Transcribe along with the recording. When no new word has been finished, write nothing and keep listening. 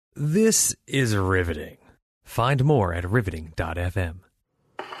This is riveting. Find more at riveting.fm.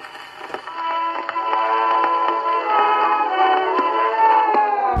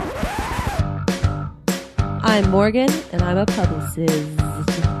 I'm Morgan, and I'm a publicist.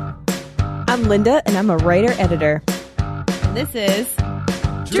 I'm Linda, and I'm a writer-editor. And this is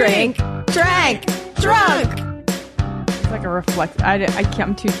Drink, Drank, Drunk! It's like a reflex. I can't,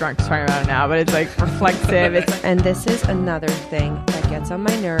 I'm too drunk to talk about it now, but it's like reflexive. And this is another thing that gets on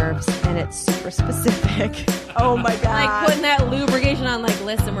my nerves, and it's super specific. Oh my god. like putting that lubrication on, like,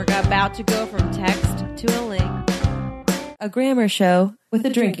 listen, we're about to go from text to a link. A grammar show with a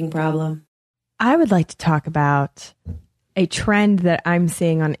drinking problem. I would like to talk about a trend that I'm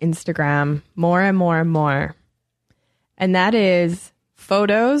seeing on Instagram more and more and more. And that is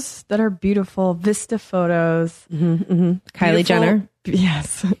photos that are beautiful, Vista photos. Kylie Jenner.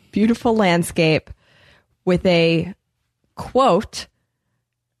 Yes. Beautiful landscape with a quote,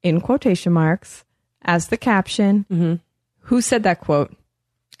 in quotation marks, as the caption. Who said that quote?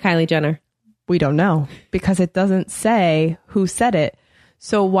 Kylie Jenner. We don't know because it doesn't say who said it.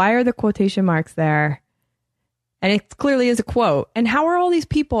 So why are the quotation marks there? And it clearly is a quote. And how are all these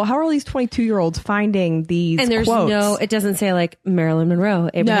people, how are all these 22-year-olds finding these quotes? And there's no, it doesn't say like Marilyn Monroe,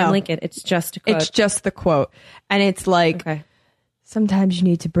 Abraham Lincoln. It's just a quote. It's just the quote. And it's like, Okay. sometimes you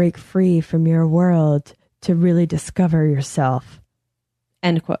need to break free from your world to really discover yourself.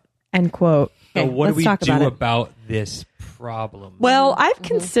 End quote. End quote. So Okay, what do let's we talk do about it. about this problem? Well, I've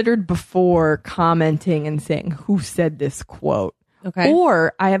considered before commenting and saying, who said this quote? Okay.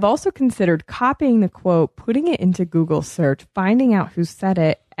 Or I have also considered copying the quote, putting it into Google search, finding out who said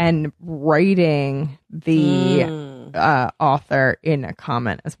it, and writing the author in a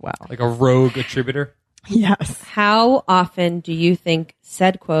comment as well. Like a rogue attributor? Yes. How often do you think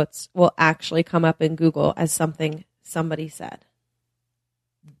said quotes will actually come up in Google as something somebody said?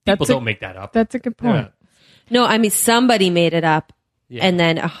 People That's a- don't make that up. That's a good point. Yeah. No, I mean, somebody made it up Yeah. and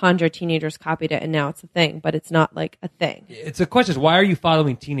then 100 teenagers copied it and now it's a thing, but it's not like a thing. It's a question. Why are you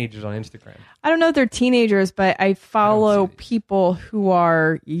following teenagers on Instagram? I don't know if they're teenagers, but I follow see it. people who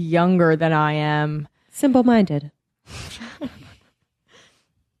are younger than I am. Simple-minded.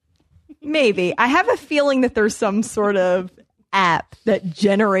 Maybe. I have a feeling that there's some sort of app that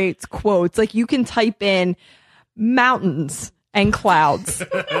generates quotes. Like you can type in mountains and clouds.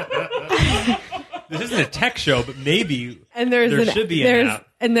 This isn't a tech show, but maybe And there should be an app.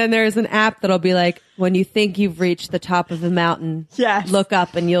 And then there's an app that'll be like, when you think you've reached the top of the mountain, Yes. look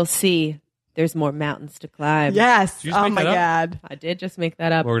up and you'll see there's more mountains to climb. Yes. Did you just Oh make my that God. I did just make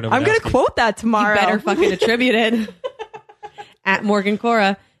that up. Morgan I'm going to Omanowski. quote that tomorrow. Better fucking attribute it. At Morgan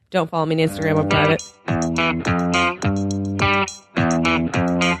Cora. Don't follow me on Instagram. I'm private.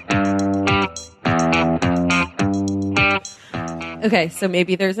 Okay, so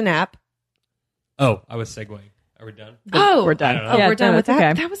maybe there's an app. Oh, I was segueing. Are we done? Oh, We're done. I don't know. Oh, Yeah, we're done no, with that's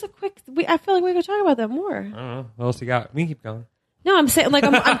that. okay. That was a quick. I feel like we could talk about that more. I don't know. What else you got? We can keep going. No, I'm saying like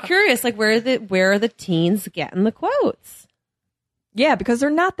I'm curious. Like where are the teens getting the quotes? Yeah, because they're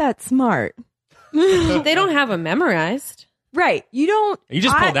not that smart. They don't have them memorized, Right. You don't. You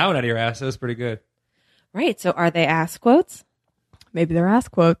just pulled that one out of your ass. That was pretty good. right? So are they ass quotes? Maybe they're ass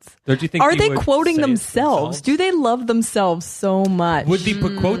quotes. Don't you think? Are you they would quoting say it themselves? Do they love themselves so much? Would they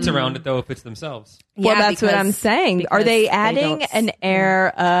put quotes around it though if it's themselves? Well, Yeah, that's what because- I'm saying. Are because they they adding don't- an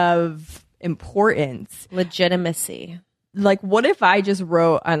air of importance? Legitimacy. Like, what if I just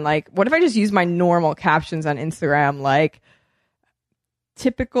wrote on, like, what if I just use my normal captions on Instagram, like,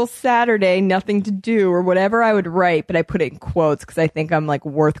 typical Saturday, nothing to do, or whatever I would write, but I put it in quotes because I think I'm, like,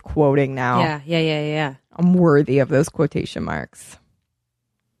 worth quoting now. Yeah. I'm worthy of those quotation marks.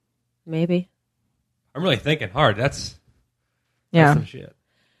 Maybe. I'm really thinking hard. That's Yeah. some shit.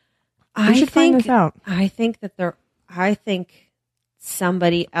 We should find this out. I think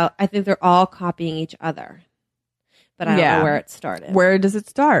somebody else. I think they're all copying each other, but I don't Yeah. know where it started. Where does it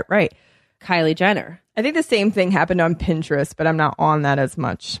start? Right. Kylie Jenner. I think the same thing happened on Pinterest, but I'm not on that as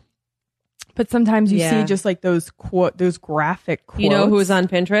much. But sometimes you Yeah. see just like those graphic quotes. You know who's on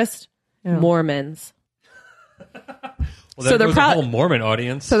Pinterest? Yeah. Mormons. Well, So there they're goes prob- a whole Mormon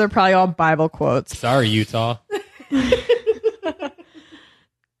audience. So they're probably all Bible quotes. Sorry, Utah.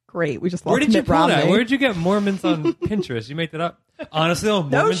 Great. We just Where lost did you Mitt pull that? Romney. Where did you get Mormons on Pinterest? You made that up? Honestly, though,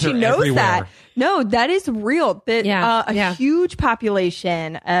 No, Mormons she are knows everywhere. that. No, that is real. That Yeah, a yeah. huge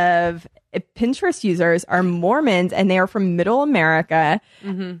population of Pinterest users are Mormons, and they are from Middle America.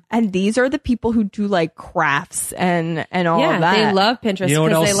 Mm-hmm. And these are the people who do like crafts and all Yeah, of that. they love Pinterest You know what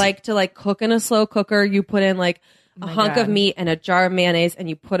because they else? like to like cook in a slow cooker. You put in like a hunk God. of meat and a jar of mayonnaise, and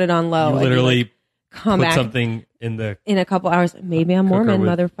you put it on low. You and literally like, come put back. something in the in a couple hours. Maybe I'm cooker Mormon, with-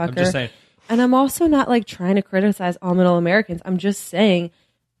 motherfucker. I'm just saying. And I'm also not like trying to criticize all Middle Americans. I'm just saying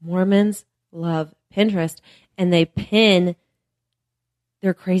Mormons love Pinterest and they pin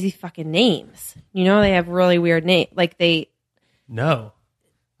their crazy fucking names. You know, they have really weird names. Like No,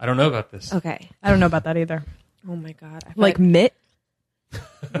 I don't know about this. okay. I don't know about that either. Oh my God. I Like feel Mitt?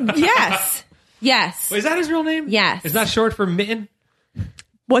 yes. Yes. Wait, is that his real name? Yes. It's not short for Mitten?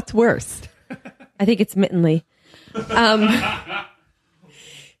 What's worse? I think it's Mittenly.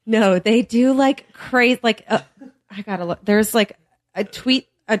 No, they do like crazy. Like I gotta look. There's like a tweet,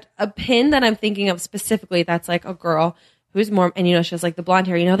 a pin that I'm thinking of specifically. That's like a girl who's more, and you know, she has like the blonde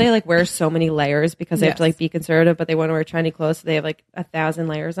hair. You know, they like wear so many layers because they have to like be conservative, but they want to wear trendy clothes, so they have like 1,000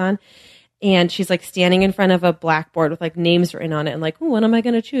 layers on. And she's like standing in front of a blackboard with like names written on it, and like, oh, what am I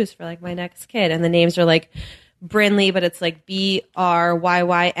going to choose for like my next kid? And the names are like Brinley, but it's like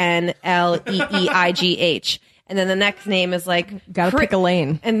BRYYNLEEIGH. And then the next name is like Gotta pick a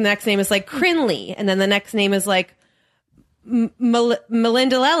lane. and the next name is like Crinley, and then the next name is like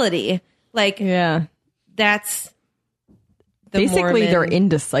Melinda Lelity. Like Yeah. that's the Basically, they're Mormon,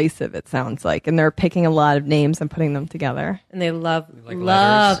 indecisive, it sounds like, and they're picking a lot of names and putting them together. and they love Like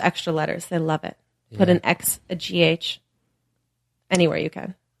love letters. extra letters. They love it. Put an X, a GH, anywhere you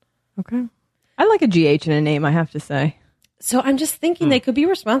can. Okay. I like a GH in a name, I have to say. So I'm just thinking they could be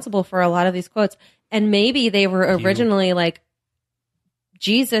responsible for a lot of these quotes. And maybe they were originally like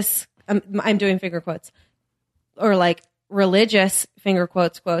Jesus, I'm doing finger quotes, or like religious finger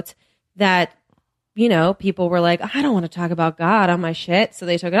quotes that, you know, people were like, I don't want to talk about God on my shit. So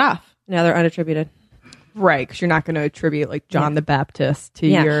they took it off. Now they're unattributed. Right, because you're not going to attribute like John the Baptist to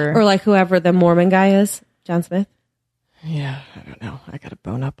Yeah. your... Or like whoever the Mormon guy is, John Smith. Yeah, I don't know. I got to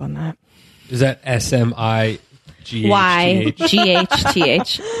bone up on that. Is that SMIGHTH?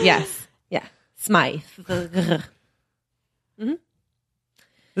 YGHTH. Yes. Yeah. Smythe. This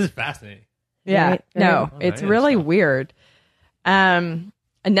is fascinating. Yeah, Right, no, right. it's Oh, really yeah. weird.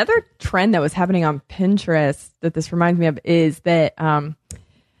 Another trend that was happening on Pinterest that this reminds me of is that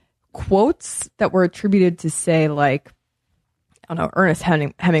quotes that were attributed to, say, like, I don't know, Ernest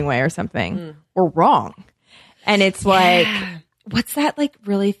Hemingway or something were wrong. And it's like, What's that like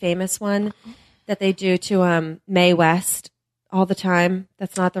really famous one that they do to Mae West all the time?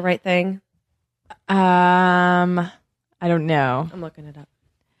 That's not the right thing. I don't know. I'm looking it up.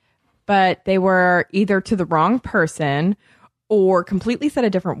 But they were either to the wrong person or completely said a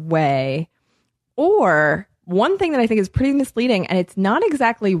different way. Or one thing that I think is pretty misleading, and it's not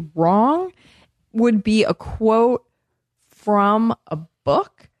exactly wrong, would be a quote from a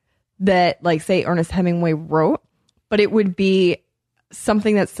book that, like, say, Ernest Hemingway wrote, but it would be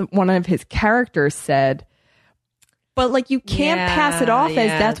something that one of his characters said. But, like, you can't pass it off as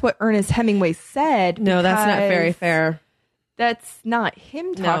that's what Ernest Hemingway said. No, that's not very because fair. That's not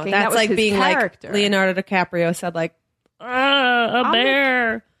him No, talking. that's that was like his being character. like Leonardo DiCaprio said, like, a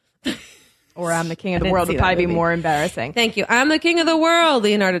bear. Or I'm the king of the didn't world see would that probably be movie. more embarrassing. Thank you. I'm the king of the world,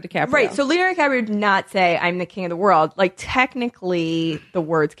 Leonardo DiCaprio. Right. So Leonardo DiCaprio did not say, I'm the king of the world. Like, technically, the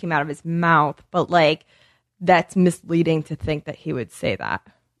words came out of his mouth, but, like, that's misleading to think that he would say that.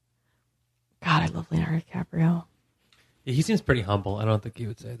 God, I love Leonardo DiCaprio. Yeah, he seems pretty humble. I don't think he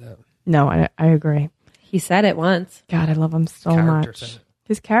would say that. No, I agree. he said it once. God, I love him so Character much. said it.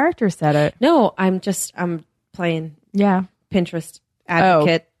 His character said it. No, I'm playing Yeah. Pinterest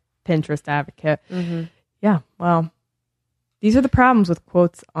advocate. Pinterest advocate. Yeah, well, these are the problems with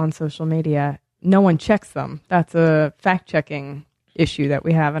quotes on social media. No one checks them. That's a fact-checking issue that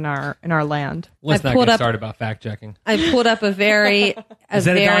we have in our land. Let's I not pulled get up- started about fact checking. I pulled up a very Is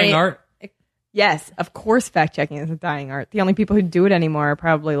that a dying art? Yes, of course fact-checking is a dying art. The only people who do it anymore are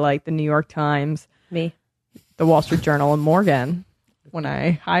probably like the New York Times, Me. the Wall Street Journal, and Morgan, when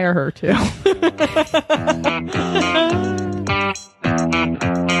I hire her to.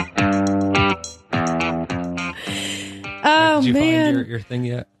 Oh Did you man. find your thing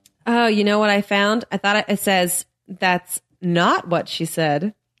yet? Oh, you know what I found? I thought it says that's not what she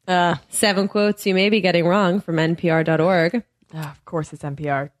said. 7 quotes you may be getting wrong from npr.org. Of course it's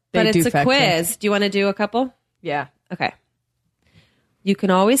NPR. But They do it's a fact check. quiz. Do you want to do a couple? Yeah. Okay. You can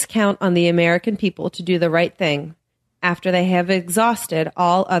always count on the American people to do the right thing after they have exhausted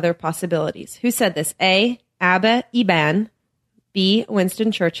all other possibilities. Who said this? A. Abba Eban. B.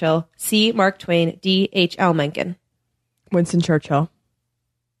 Winston Churchill. C. Mark Twain. D. H.L. Mencken. Winston Churchill.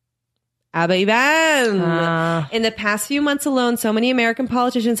 Abba Eban. In the past few months alone, so many American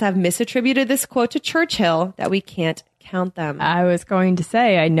politicians have misattributed this quote to Churchill that we can't count them. I was going to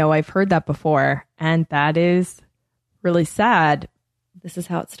say, I know I've heard that before, and that is really sad. This is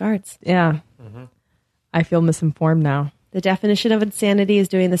how it starts. Yeah. I feel misinformed now. The definition of insanity is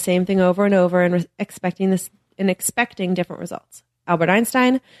doing the same thing over and over and expecting different results. Albert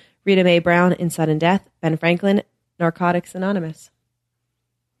Einstein, Rita Mae Brown in Sudden Death, Ben Franklin, Narcotics Anonymous.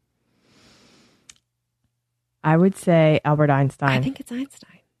 I would say Albert Einstein. I think it's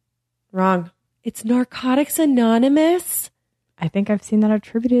Einstein. Wrong. It's Narcotics Anonymous. I think I've seen that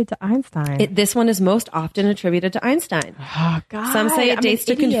attributed to Einstein. This one is most often attributed to Einstein. Oh, God. Some say it I'm dates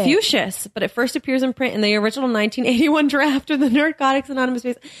an to idiot. Confucius, but it first appears in print in the original 1981 draft of the Narcotics Anonymous.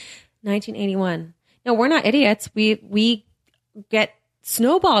 1981. No, we're not idiots. We get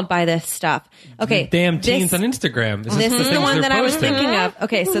snowballed by this stuff. Okay. Damn teens on Instagram. This This is is the things one they're that I was posting. thinking of.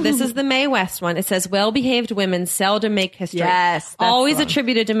 Okay, so this is the Mae West one. It says, well-behaved women seldom make history. Yes, that's Always the one.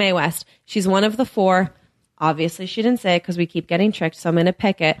 attributed to Mae West. She's one of the four. Obviously, she didn't say it because we keep getting tricked, so I'm going to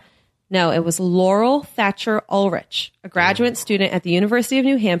pick it. No, it was Laurel Thatcher Ulrich, a graduate student at the University of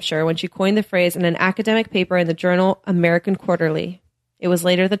New Hampshire, when she coined the phrase in an academic paper in the journal American Quarterly. It was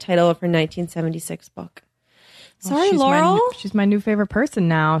later the title of her 1976 book. Sorry, She's Laurel. she's my new favorite person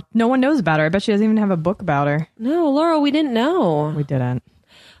now. No one knows about her. I bet she doesn't even have a book about her. No, Laurel, we didn't know. We didn't.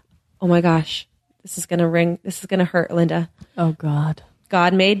 Oh my gosh. This is going to ring. This is going to hurt, Linda. Oh, God.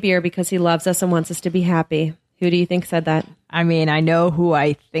 God made beer because he loves us and wants us to be happy. Who do you think said that? I mean, I know who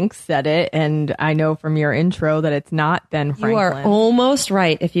I think said it, and I know from your intro that it's not Ben Franklin. You are almost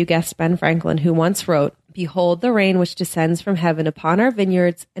right if you guessed Ben Franklin, who once wrote, "Behold the rain which descends from heaven upon our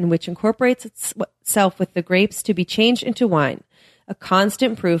vineyards and which incorporates itself with the grapes to be changed into wine. A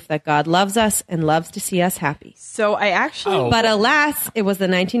constant proof that God loves us and loves to see us happy." So I actually... Oh. But alas, it was the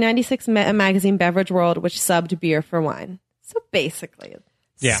 1996 magazine Beverage World which subbed beer for wine. So basically...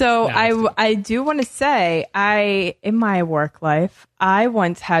 Yeah, so yeah, I do want to say, in my work life, I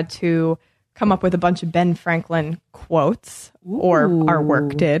once had to come up with a bunch of Ben Franklin quotes, or our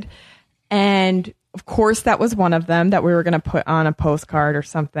work did. And of course, that was one of them that we were going to put on a postcard or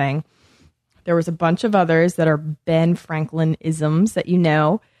something. There was a bunch of others that are Ben Franklin isms that you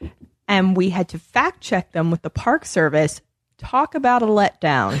know. And we had to fact check them with the Park Service. Talk about a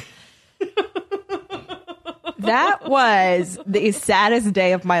letdown. That was the saddest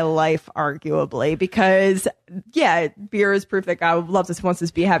day of my life, arguably, because, yeah, beer is proof that God loves us, wants us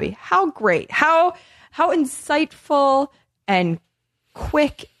to be happy. How great. How insightful and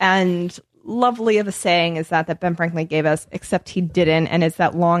quick and lovely of a saying is that Ben Franklin gave us, except he didn't, and it's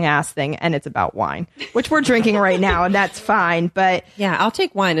that long-ass thing, and it's about wine, which we're drinking right now, and that's fine, but... Yeah, I'll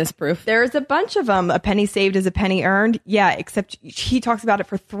take wine as proof. There's a bunch of them. A penny saved is a penny earned. Yeah, except he talks about it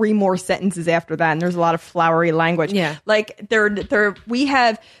for 3 more sentences after that, and there's a lot of flowery language. Yeah. Like we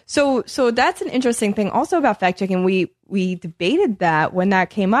have so that's an interesting thing also about fact checking. We debated that when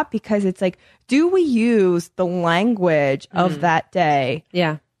that came up because it's like, do we use the language of that day?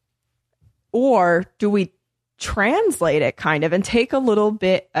 Yeah. Or do we translate it kind of and take a little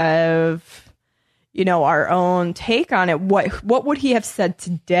bit of, our own take on it? What would he have said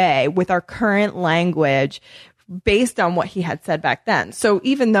today with our current language based on what he had said back then? So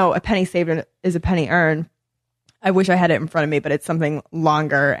even though a penny saved is a penny earned, I wish I had it in front of me, but it's something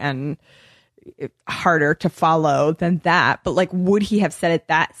longer and harder to follow than that. But would he have said it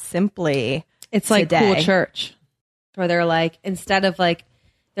that simply? It's like today? Cool Church, where they're like, instead of they're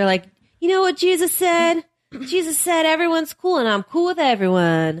like, you know what Jesus said? Jesus said everyone's cool and I'm cool with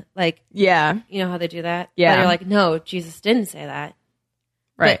everyone. Yeah. You know how they do that? Yeah. But you're like, no, Jesus didn't say that.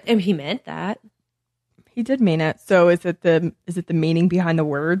 Right. And he meant that. He did mean it. So is it the meaning behind the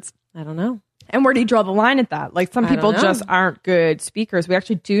words? I don't know. And where do you draw the line at that? Some I don't people know. just aren't good speakers. We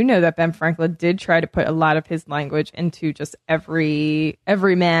actually do know that Ben Franklin did try to put a lot of his language into just every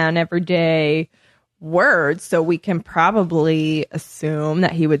man, everyday words. So we can probably assume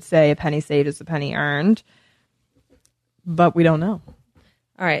that he would say a penny saved is a penny earned. But we don't know.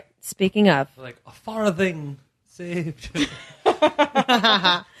 All right. Speaking of. Like a farthing saved.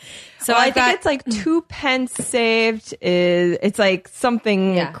 So I I've think it's like 2 pence saved it's like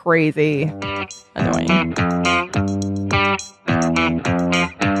something Yeah. crazy annoying.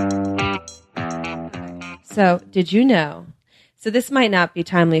 So, did you know? So, this might not be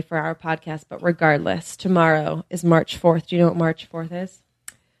timely for our podcast, but regardless, tomorrow is March 4th. Do you know what March 4th is?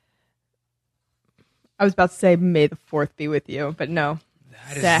 I was about to say May the 4th be with you, but no.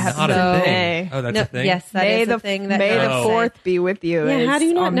 That is That not a so- thing. Oh, that's No, a thing? Yes, that is May a thing. That May the nerds say. 4th be with you. Yeah, how do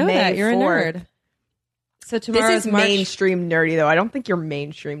you It's not on know May that? You're 4th. a nerd. So, tomorrow This is is March. mainstream nerdy, though. I don't think you're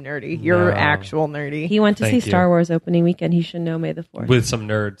mainstream nerdy. You're No. actual nerdy. He went to Thank see you. Star Wars opening weekend. He should know May the 4th. With some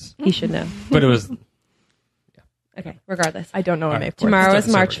nerds. He should know. But it was... Okay, regardless. I don't know what All May right. 4th Tomorrow It's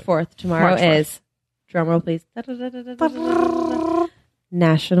is March separate. 4th. Tomorrow March 4th. is, drum roll please,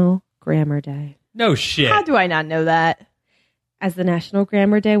 National Grammar Day. No shit. How do I not know that? As the National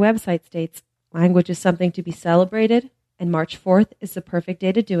Grammar Day website states, language is something to be celebrated, and March 4th is the perfect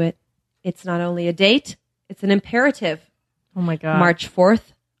day to do it. It's not only a date, it's an imperative. Oh my God. March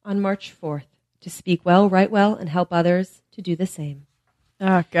 4th on March 4th. To speak well, write well, and help others to do the same.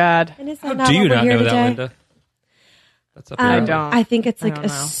 Oh God. And is How that do you what we're not here know today? that, Linda? That's up I your don't. alley. I think it's I like don't a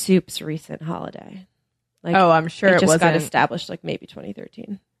know. soup's recent holiday. Like, Oh, I'm sure it it just got wasn't. established like maybe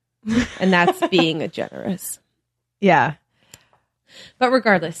 2013. And that's being generous. Yeah. But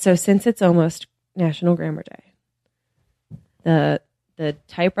regardless, so since it's almost National Grammar Day, the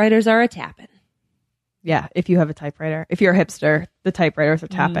typewriters are a tapping. Yeah. If you have a typewriter, if you're a hipster, the typewriters are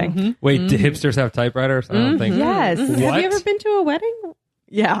tapping. Wait, do hipsters have typewriters? I don't think. Yes. Have What? you ever been to a wedding?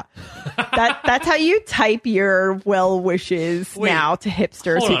 Yeah. That's how you type your well wishes Wait, now to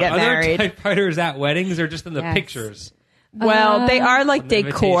hipsters Hold who on. get Are married. there typewriters at weddings or just in the Yes. pictures? Well, they are like An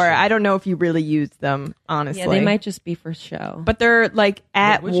decor. invitation. I don't know if you really use them, honestly. Yeah, they might just be for show. But they're like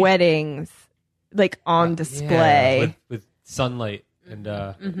at would you- weddings, like on display. Yeah, with sunlight and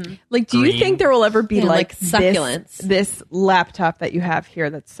Like, do you green. think there will ever be Yeah, like, like succulents. this laptop that you have here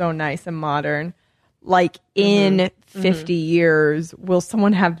that's so nice and modern? Like in 50 years, will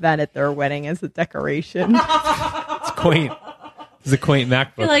someone have that at their wedding as a decoration? it's quaint. It's a quaint I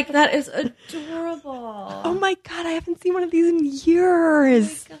MacBook. feel like that is adorable. Oh my God, I haven't seen one of these in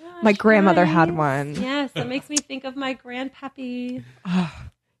years. Gosh, My grandmother guys. had one. Yes, that makes me think of my grandpappy.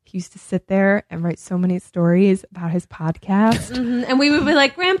 He used to sit there and write so many stories about his podcast. And we would be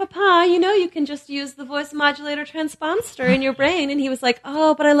like, Grandpapa, you can just use the voice modulator transponder in your brain. And he was like,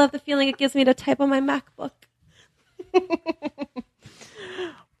 oh, but I love the feeling it gives me to type on my MacBook.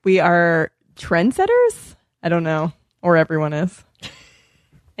 We are trendsetters? I don't know. Or everyone is.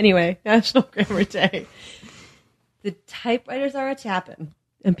 Anyway, National Grammar Day. The typewriters are a tapping,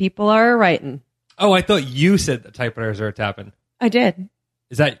 and people are a writing. Oh, I thought you said the typewriters are tapping. I did.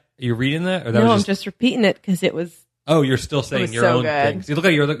 Is that, are you reading that? Or that No, was I'm just, just repeating it because it was oh, you're still saying was your so own good. things. You look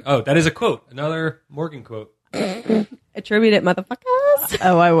like you're, oh, that is a quote. Another Morgan quote. attribute it, motherfuckers.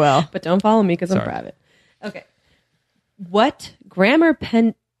 Oh, I will. But don't follow me because I'm Sorry. private. Okay. What grammar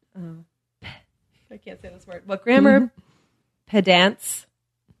I can't say this word. What grammar pedants,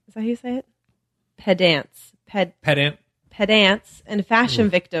 is that how you say it? Pedants. Pedant. Pedants and fashion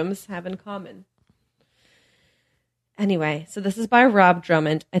victims have in common. Anyway, so this is by Rob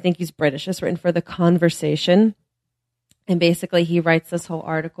Drummond. I think he's British. It's written for The Conversation. And basically he writes this whole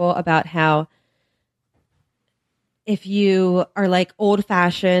article about how if you are like old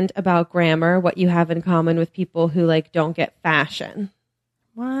fashioned about grammar, what you have in common with people who like don't get fashion.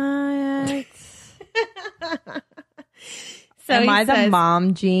 What? So Am he I the says-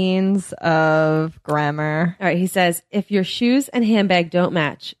 mom jeans of grammar? All right, he says, if your shoes and handbag don't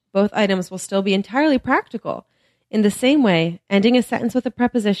match, both items will still be entirely practical. In the same way, ending a sentence with a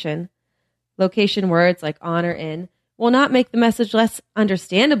preposition, location words like on or in, will not make the message less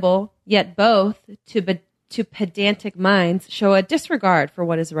understandable, yet both, to pedantic minds, show a disregard for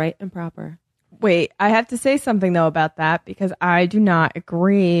what is right and proper. Wait, I have to say something though about that because I do not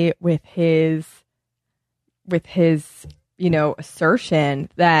agree with his assertion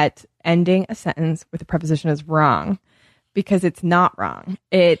that ending a sentence with a preposition is wrong because it's not wrong.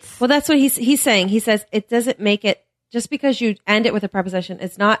 It's Well, that's what he's saying. He says it doesn't make it, just because you end it with a preposition,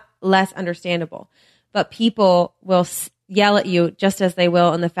 it's not less understandable. But people will yell at you just as they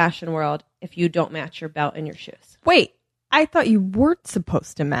will in the fashion world if you don't match your belt and your shoes. wait, I thought you weren't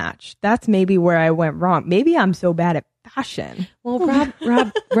supposed to match. That's maybe where I went wrong. Maybe I'm so bad at fashion. Well,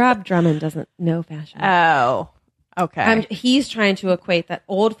 Rob Drummond doesn't know fashion. Oh, okay. He's trying to equate that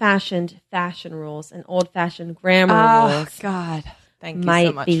old-fashioned fashion rules and old-fashioned grammar Oh, rules God. Thank you so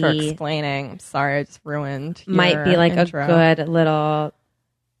might much for be- explaining. I'm sorry, I just ruined your might be like intro. a good little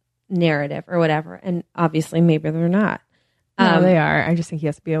narrative or whatever. And obviously, maybe they're not. No, they are. I just think he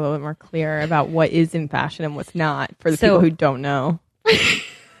has to be a little bit more clear about what is in fashion and what's not for the So- people who don't know.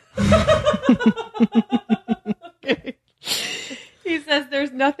 He says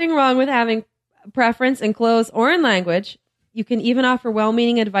there's nothing wrong with having preference in clothes or in language. You can even offer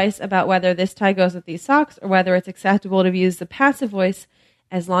well-meaning advice about whether this tie goes with these socks or whether it's acceptable to use the passive voice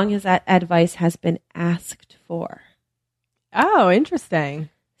as long as that advice has been asked for. Oh, interesting.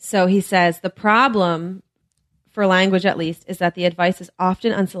 So he says the problem, for language at least, is that the advice is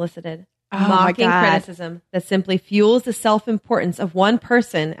often unsolicited, Oh, my mocking God. criticism that simply fuels the self-importance of one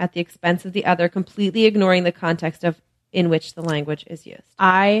person at the expense of the other, completely ignoring the context of in which the language is used.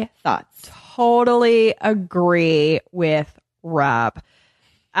 I Thoughts? totally agree with Rob.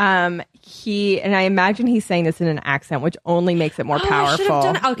 He, and I imagine he's saying this in an accent, which only makes it more I should powerful. have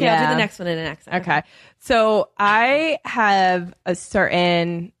done it. Okay, I'll do the next one in an accent. Okay. So I have a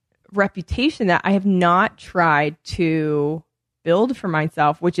certain reputation that I have not tried to build for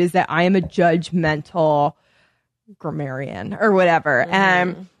myself, which is that I am a judgmental grammarian or whatever.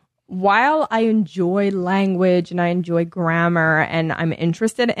 And while I enjoy language and I enjoy grammar and I'm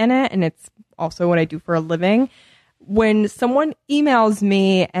interested in it, and it's also what I do for a living, when someone emails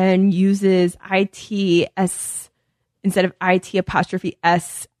me and uses ITS instead of IT apostrophe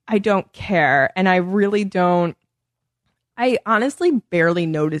S, I don't care. And I really don't. I honestly barely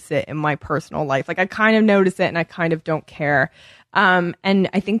notice it in my personal life. Like I kind of notice it and I kind of don't care. And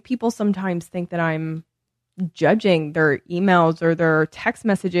I think people sometimes think that I'm judging their emails or their text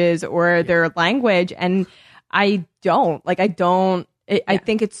messages or their language. And I don't. Like I don't. I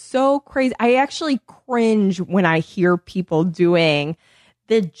think it's so crazy. I actually cringe when I hear people doing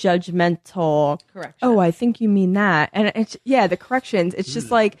the judgmental Correction. Oh, I think you mean that. And it's, the corrections. It's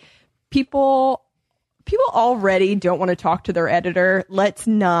just like people already don't want to talk to their editor. Let's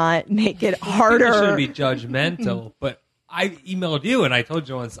not make it harder. People shouldn't be judgmental, but I emailed you and I told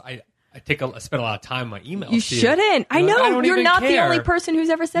you once I spend a lot of time on my emails. You shouldn't. I know. don't You're even not the care. only person who's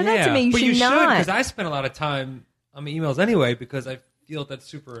ever said that to me. But You should not. because I spend a lot of time on my emails anyway because I feel that's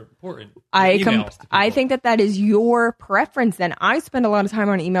super important. I Emails to people. think that is your preference. Then I spend a lot of time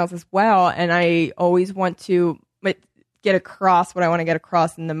on emails as well, and I always want to get across what I want to get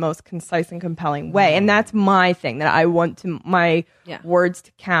across in the most concise and compelling way. And that's my thing, that I want my words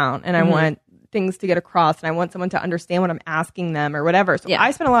to count, and I want things to get across, and I want someone to understand what I'm asking them or whatever. So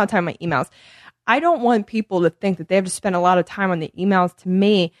I spend a lot of time on my emails. I don't want people to think that they have to spend a lot of time on the emails to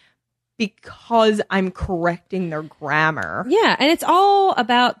me because I'm correcting their grammar. Yeah, and it's all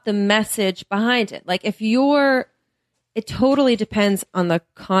about the message behind it. Like it totally depends on the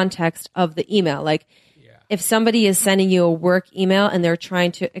context of the email. Like if somebody is sending you a work email and they're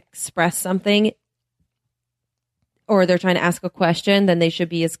trying to express something or they're trying to ask a question, then they should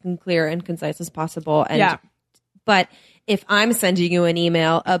be as clear and concise as possible. And but if I'm sending you an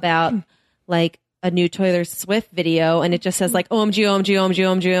email about like a new Taylor Swift video and it just says like OMG, OMG, OMG,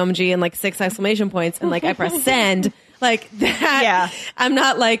 OMG, OMG and like 6 exclamation points and like I press send, like that, I'm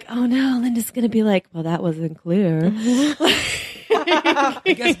not like, oh no, Linda's going to be like, well, that wasn't clear. I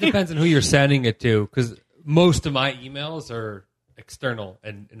guess it depends on who you're sending it to because most of my emails are external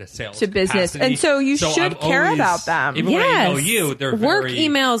and in a sales to business. capacity. And so you should care always, about them. Even when I know you, they're work very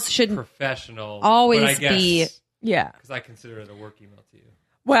emails should professional. always but I guess, be because I consider it a work email to you.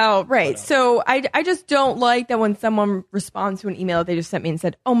 Well, right. So I just don't like that when someone responds to an email that they just sent me and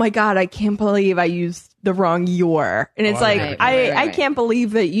said, oh my God, I can't believe I used the wrong your. And it's I like, agree. I can't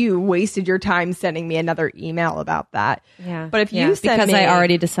believe that you wasted your time sending me another email about that. Yeah. But if you send because me, I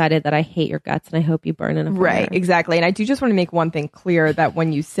already decided that I hate your guts and I hope you burn in a fire. Right, exactly. And I do just want to make one thing clear that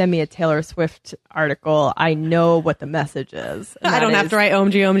when you send me a Taylor Swift article, I know what the message is. I don't have to write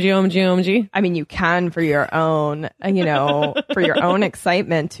OMG, OMG, OMG, OMG. I mean, you can for your own, for your own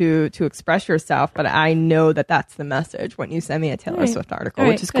excitement to express yourself. But I know that that's the message when you send me a Taylor Swift article,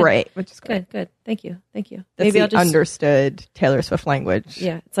 which is great. Which is great. Good. Thank you. That's Maybe the I'll just understood Taylor Swift language.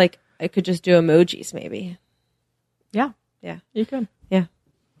 Yeah, it's like I could just do emojis, maybe. Yeah, Yeah, you could. yeah,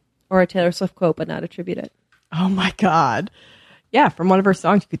 or a Taylor Swift quote, but not attribute it. Oh my God. Yeah, from one of her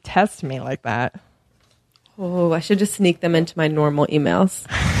songs, you could test me like that. Oh, I should just sneak them into my normal emails.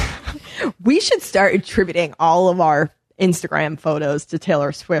 We should start attributing all of our Instagram photos to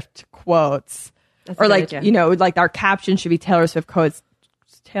Taylor Swift quotes. That's Or a good like, idea. like our caption should be Taylor Swift quotes.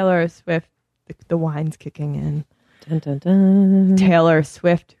 Taylor Swift, the wine's kicking in. Dun, dun, dun. Taylor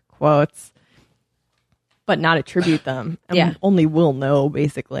Swift quotes, but not attribute them. And only we'll know,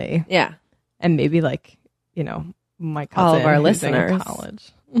 basically. Yeah. And maybe like, my cousin. All of our who's in listeners.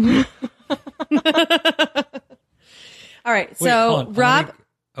 college. All right. Wait, So hold on. Rob,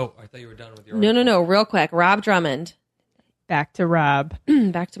 Oh, I thought you were done with your no, real quick. Rob Drummond. Back to Rob.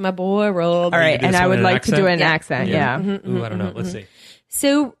 Back to my boy Rob. All right. do And this I one would in an like to do an accent? accent. Yeah. Ooh, I don't know. Let's see.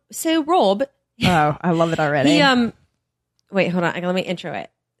 So Rob, Oh, I love it already. he wait, hold on. Let me intro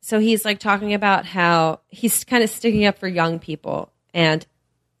it. So he's like talking about how he's kind of sticking up for young people and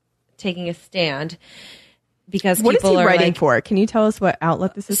taking a stand because What is people he are writing like, for? Can you tell us what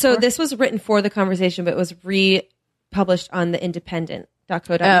outlet this is So for? this was written for the conversation, but it was republished on the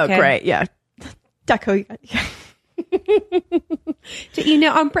independent.co.uk. Oh, great. Yeah. Daco.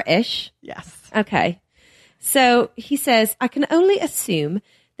 I'm British. Yes. Okay. So he says, I can only assume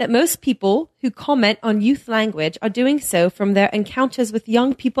that most people who comment on youth language are doing so from their encounters with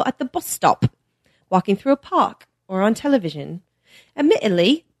young people at the bus stop, walking through a park, or on television.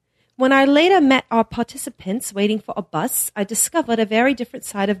 Admittedly, when I later met our participants waiting for a bus, I discovered a very different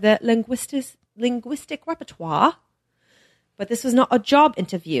side of their linguistic repertoire. But this was not a job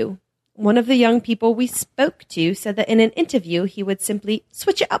interview. One of the young people we spoke to said that in an interview, he would simply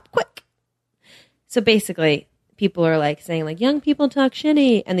switch it up quick. So basically, people are like saying like, young people talk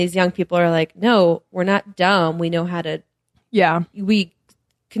shitty. And these young people are like, no, we're not dumb. We know how to, we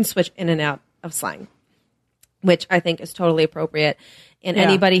can switch in and out of slang, which I think is totally appropriate. And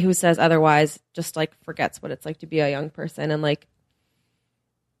anybody who says otherwise just like forgets what it's like to be a young person and like,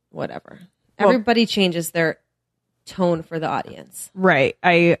 whatever. Everybody changes their tone for the audience. Right.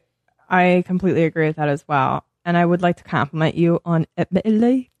 I completely agree with that as well. And I would like to compliment you on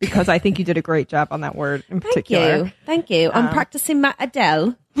admittedly because I think you did a great job on that word in particular. Thank you. I'm practicing my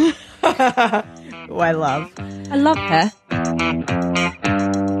Adele. Who I love. I love her.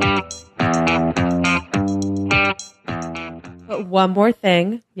 But one more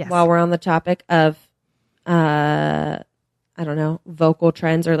thing while we're on the topic of, I don't know, vocal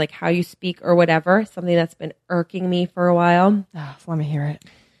trends or like how you speak or whatever, something that's been irking me for a while. Oh, let me hear it.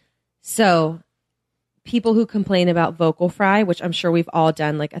 So people who complain about vocal fry, which I'm sure we've all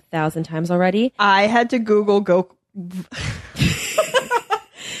done like 1,000 times already. I had to Google vocal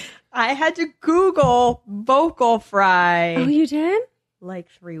fry. Oh, you did?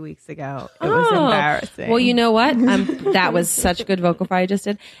 Like 3 weeks ago. It was embarrassing. Well, you know what? That was such good vocal fry you just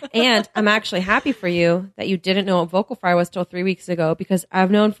did. And I'm actually happy for you that you didn't know what vocal fry was till 3 weeks ago because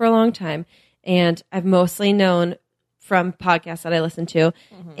I've known for a long time. And I've mostly known from podcasts that I listen to.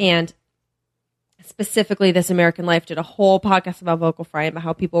 Mm-hmm. And specifically This American Life did a whole podcast about vocal fry and about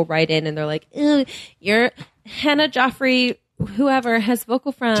how people write in and they're like, you're Hannah Joffrey, whoever has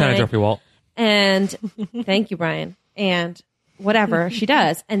vocal fry. Hannah Joffrey Walt. And thank you, Brian. And whatever she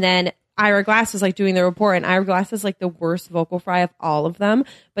does. And then Ira Glass was like doing the report and Ira Glass is like the worst vocal fry of all of them,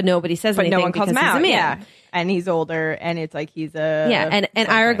 but nobody says anything no one calls him because he's out. a man. Yeah. And he's older and it's like he's a and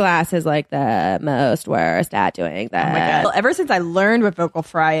Ira Glass is like the most worst at doing that. Oh my God. Well, ever since I learned what vocal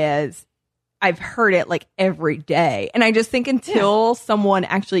fry is, I've heard it like every day. And I just think until someone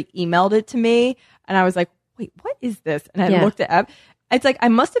actually emailed it to me and I was like, wait, what is this? And I looked it up. It's like I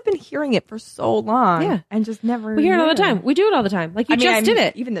must have been hearing it for so long and just never. We hear it all the time. We do it all the time. Like you did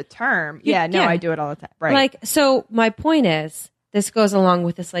it. Even the term. I do it all the time. Right. Like, so my point is, this goes along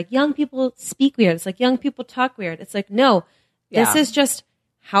with this, like young people speak weird. It's like young people talk weird. It's like, no, this is just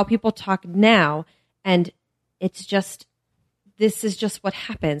how people talk now. And it's just, this is just what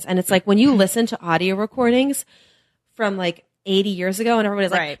happens. And it's like when you listen to audio recordings from like 80 years ago and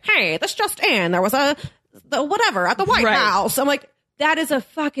everybody's like, hey, this just in, there was the whatever at the White House. I'm like, that is a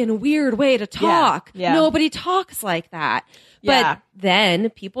fucking weird way to talk. Yeah. Nobody talks like that. But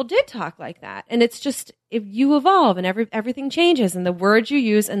then people did talk like that. And it's just, if you evolve and everything changes and the words you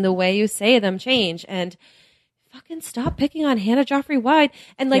use and the way you say them change and fucking stop picking on Hannah Joffrey White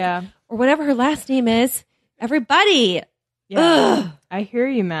and like, or whatever her last name is. Everybody. Yeah. Ugh. I hear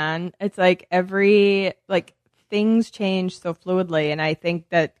you, man. It's like things change so fluidly. And I think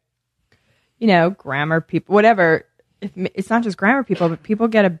that, grammar people, whatever, it's not just grammar people, but people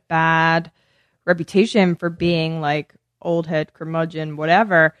get a bad reputation for being like old head, curmudgeon,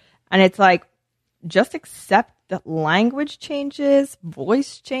 whatever. And it's like, just accept that language changes,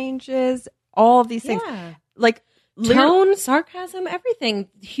 voice changes, all of these things. Yeah. Like tone, sarcasm, everything.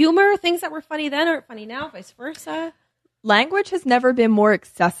 Humor, things that were funny then aren't funny now, vice versa. Language has never been more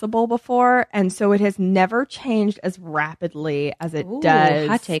accessible before, and so it has never changed as rapidly as it does.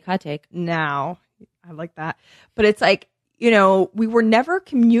 Hot take. Now. I like that. But it's like, we were never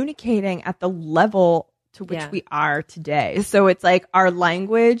communicating at the level to which we are today. So it's like our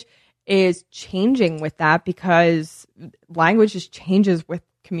language is changing with that because language just changes with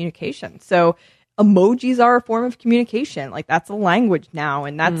communication. So emojis are a form of communication. Like that's a language now.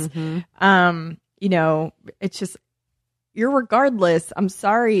 And that's, it's just, irregardless. I'm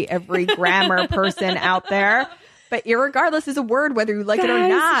sorry, every grammar person out there. But irregardless is a word, whether you like it or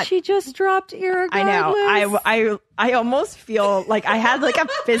not. She just dropped irregardless. I know. I almost feel like I had a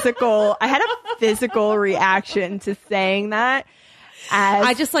physical reaction to saying that.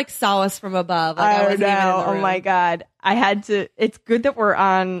 I just like saw us from above. Like, I know. Oh my God. I had to. It's good that we're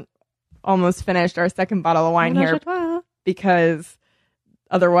almost finished our second bottle of wine here because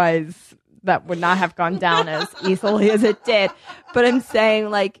otherwise that would not have gone down as easily as it did. But I'm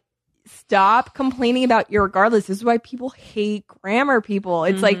saying stop complaining about irregardless. This is why people hate grammar people.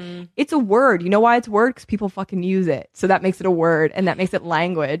 It's like, it's a word. You know why it's a word? Because people fucking use it. So that makes it a word and that makes it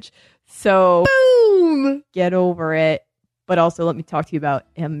language. So boom, get over it. But also let me talk to you about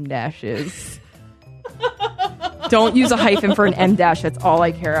M dashes. Don't use a hyphen for an M dash. That's all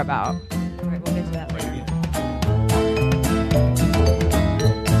I care about. All right, we'll get to that later.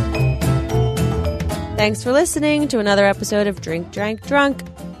 Thanks for listening to another episode of Drink, Drank, Drunk.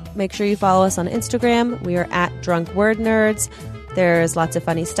 Make sure you follow us on Instagram. We are at Drunk Word Nerds. There's lots of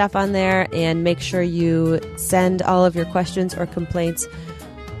funny stuff on there. And make sure you send all of your questions or complaints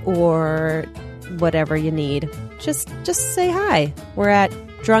or whatever you need. Just say hi. We're at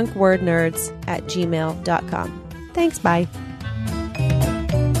drunkwordnerds@gmail.com. Thanks, bye.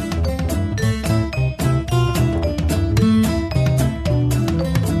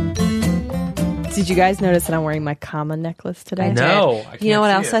 Did you guys notice that I'm wearing my comma necklace today? No, I can't You know what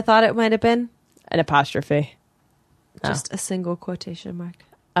see else it. I thought it might have been? An apostrophe. Just a single quotation mark.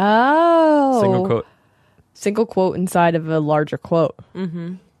 Oh. Single quote. Single quote inside of a larger quote.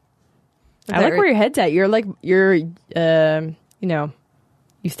 Mm-hmm. I like where your head's at. You're you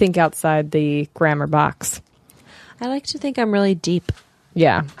think outside the grammar box. I like to think I'm really deep.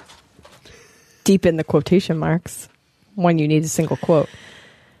 Yeah. Deep in the quotation marks when you need a single quote.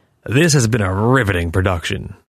 This has been a riveting production.